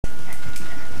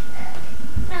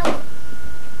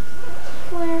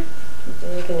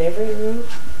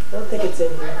think it's in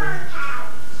here.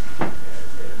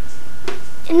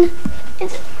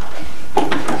 It's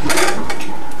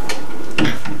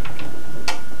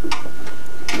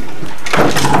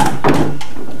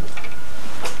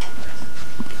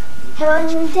how long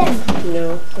have you been?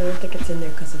 No, I don't think it's in there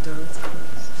because the door was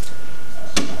closed.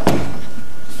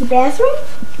 The bathroom?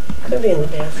 Could be in the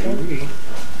bathroom. Maybe.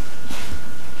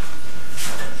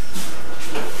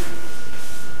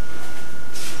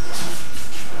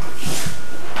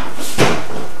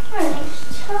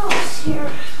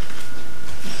 Here.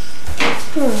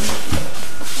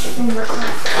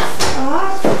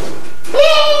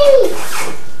 Yay!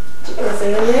 Was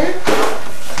it in there?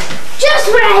 Just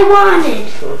what I wanted!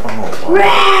 Oh, wow.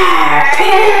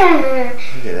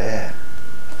 Look at that.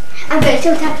 I'm very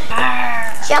so tired.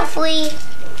 Shuffly.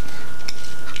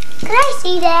 Can I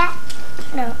see that?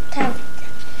 No, time.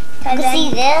 Can I see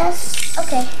this?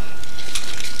 Okay.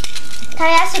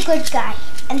 Tommy, that's a good guy.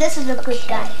 And this is a good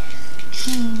guy.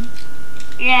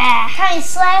 Yeah. Tommy,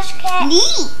 slash cat.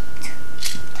 Neat.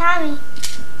 Tommy.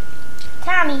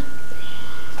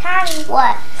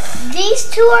 What? These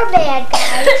two are bad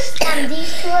guys, and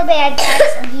these two are bad guys,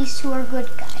 and these two are good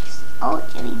guys. Oh,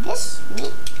 Jimmy, this is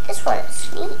neat. This one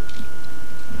is neat.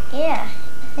 Yeah.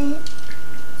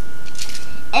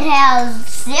 It has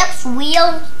 6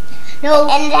 wheels. No.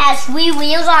 And it has 3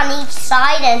 wheels on each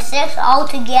side and 6 all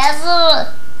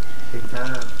together. Take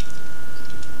time.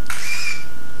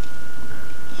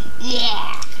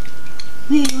 Yeah.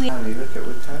 Tommy, look at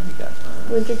what time you got.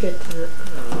 When'd you get to it?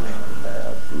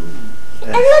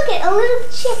 And look at a little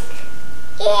chick.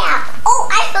 Yeah. Oh,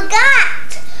 I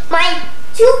forgot. My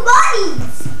 2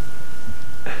 buddies.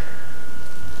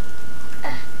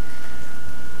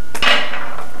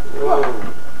 Whoa.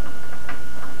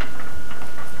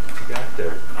 What you got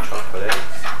there? Chocolate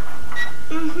eggs?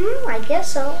 I guess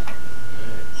so.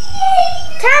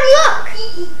 Tommy, look.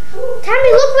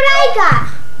 Tommy, look what I got.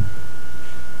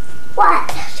 What?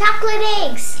 Chocolate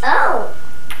eggs. Oh.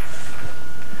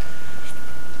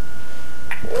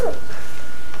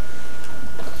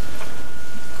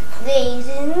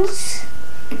 Raisins.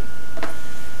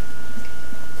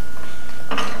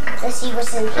 Let's see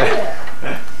what's in here.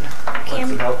 Want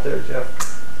some help there, Jeff?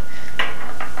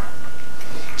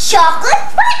 Chocolate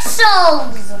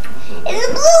pretzels. And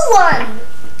the blue one.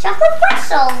 Chocolate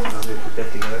pretzels. Want me to put that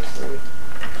together for you?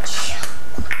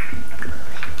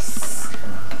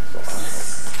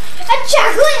 A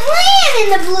chocolate lamb in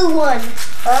the blue one.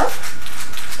 Huh?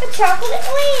 A chocolate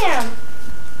lamb.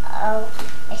 Oh,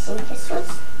 I think this was.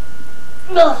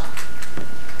 Ugh.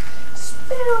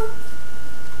 Spill.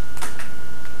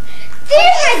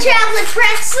 There's my chocolate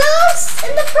pretzels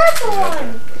and the purple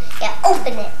one. Yeah,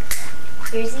 open it.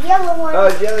 Here's the yellow one. Oh,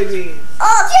 jelly beans.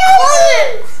 Oh,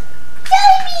 jelly beans.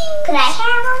 Jelly beans. Could I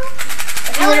have them?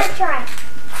 I want to try.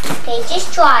 Okay,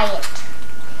 just try it.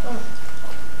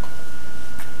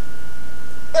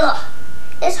 Ugh.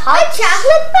 It's hot. A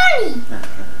chocolate bunny.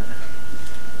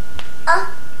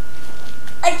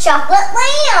 A chocolate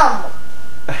lamb.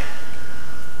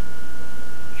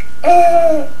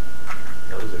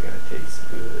 Those are gonna taste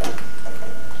good.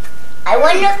 I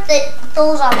wonder if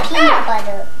those are peanut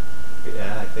butter.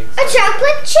 Yeah, I think so. A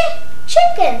chocolate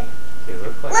chicken. They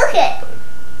look like Look it.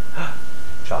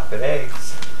 chocolate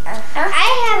eggs. I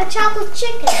have a chocolate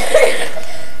chicken.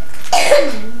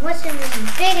 What's in this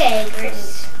big egg or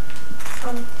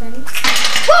something?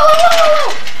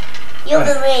 Whoa!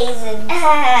 Yogurt raisins.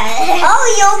 Oh,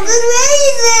 yogurt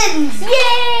raisins!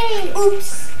 Yay!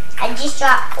 Oops. I just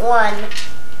dropped one.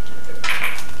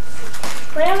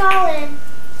 Put them all in.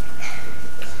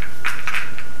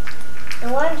 No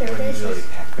wonder When this you really is...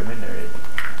 pack them in there.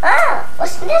 Oh,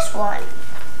 what's in this one?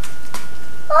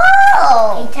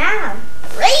 Oh! Hey, Tom.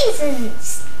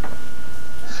 Raisins.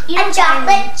 A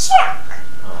chocolate chip.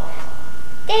 Aw,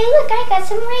 Hey, look, I got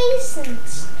some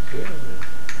raisins. good.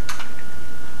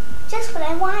 Just what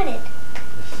I wanted.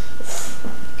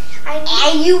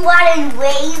 And you wanted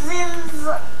raisins?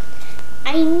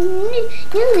 I knew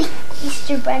the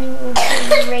Easter Bunny would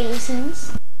bring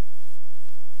raisins.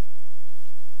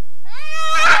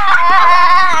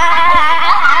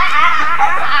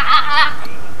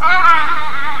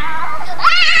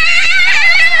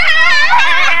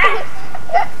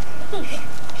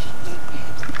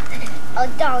 Oh,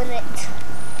 darn it.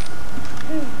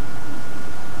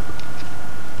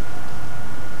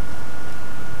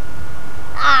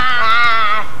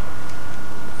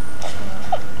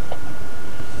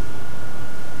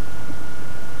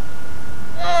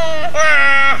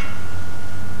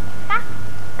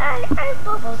 I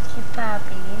bubble tea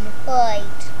popping. Right.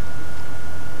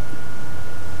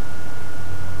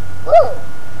 Ooh.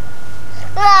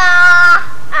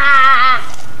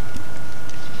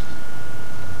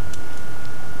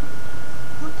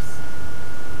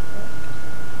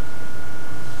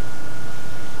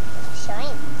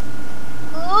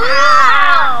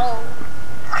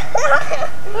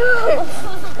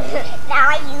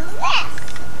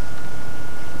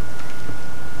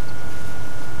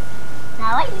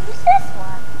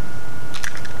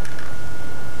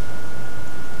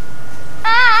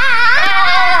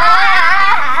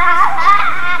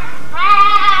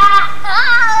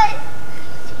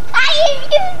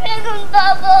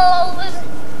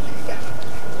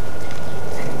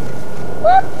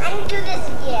 I'm gonna do this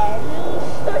again.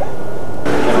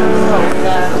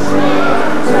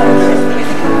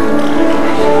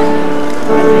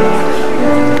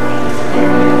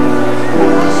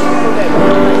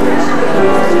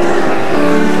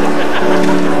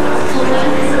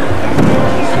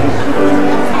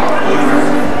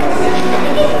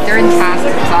 They're in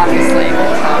taskers, obviously.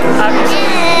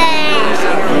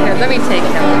 Here, let me take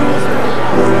him.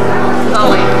 Oh,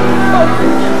 wait.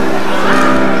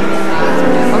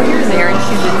 Oh, here's Erin.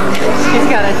 She's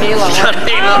got a halo. She's got a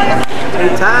halo. Hey,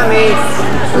 Tommy.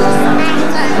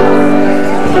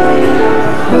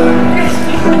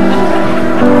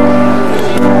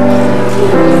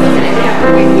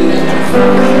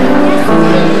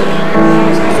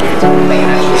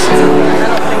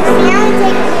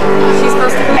 She's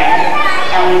supposed to be.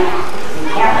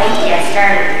 Can't wait to get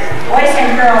started. Boys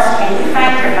and girls, can you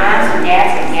find your moms and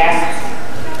dads and guests?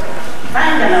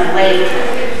 Find them and wait.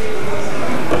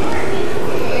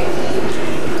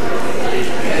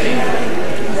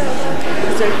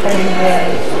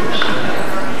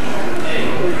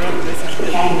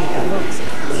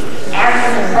 After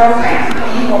the program,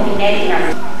 we will be making our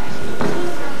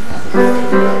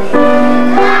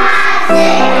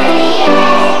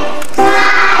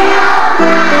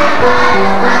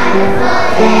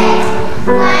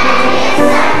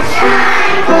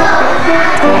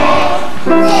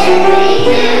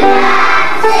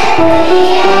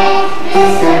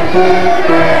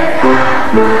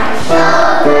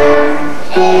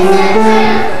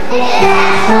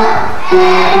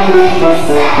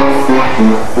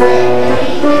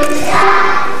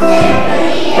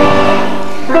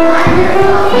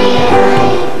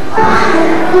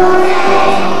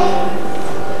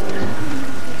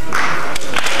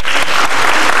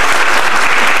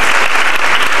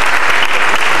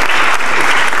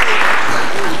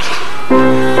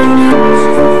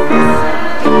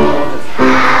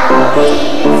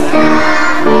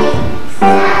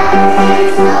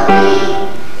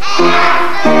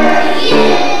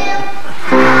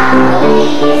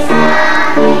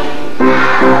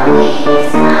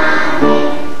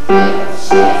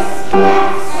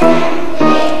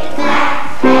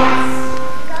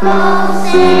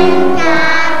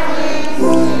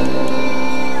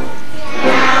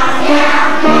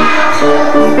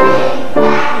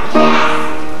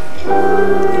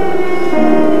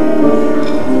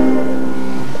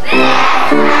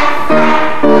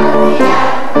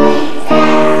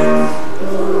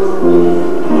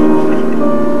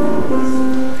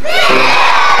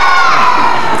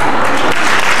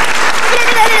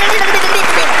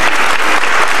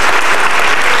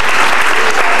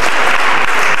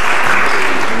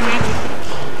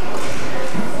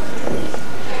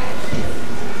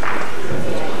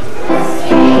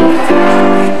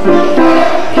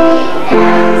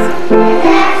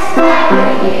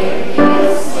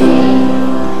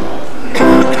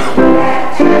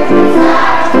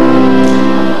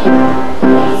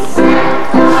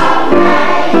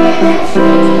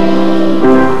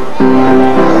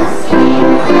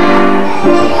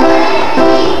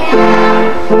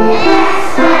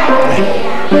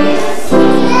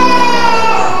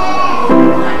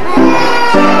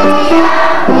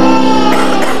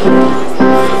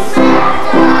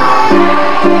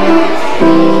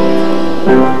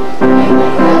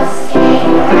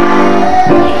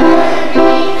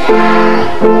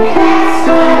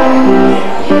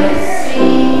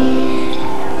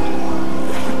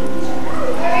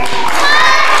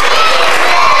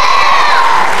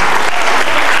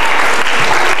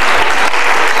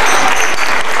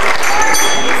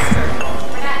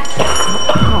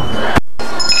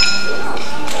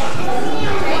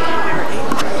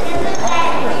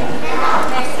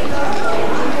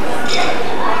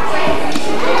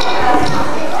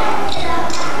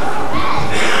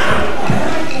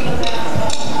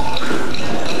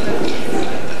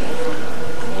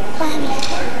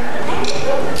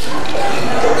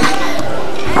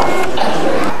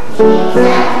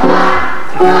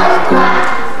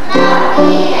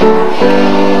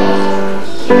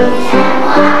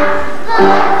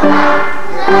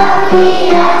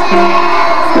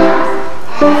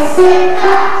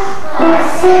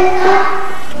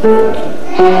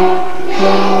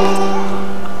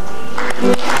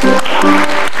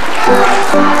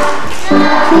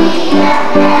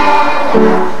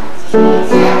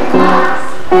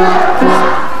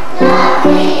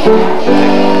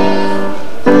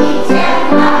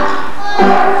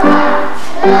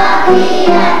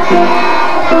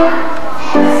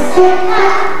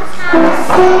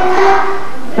Lucky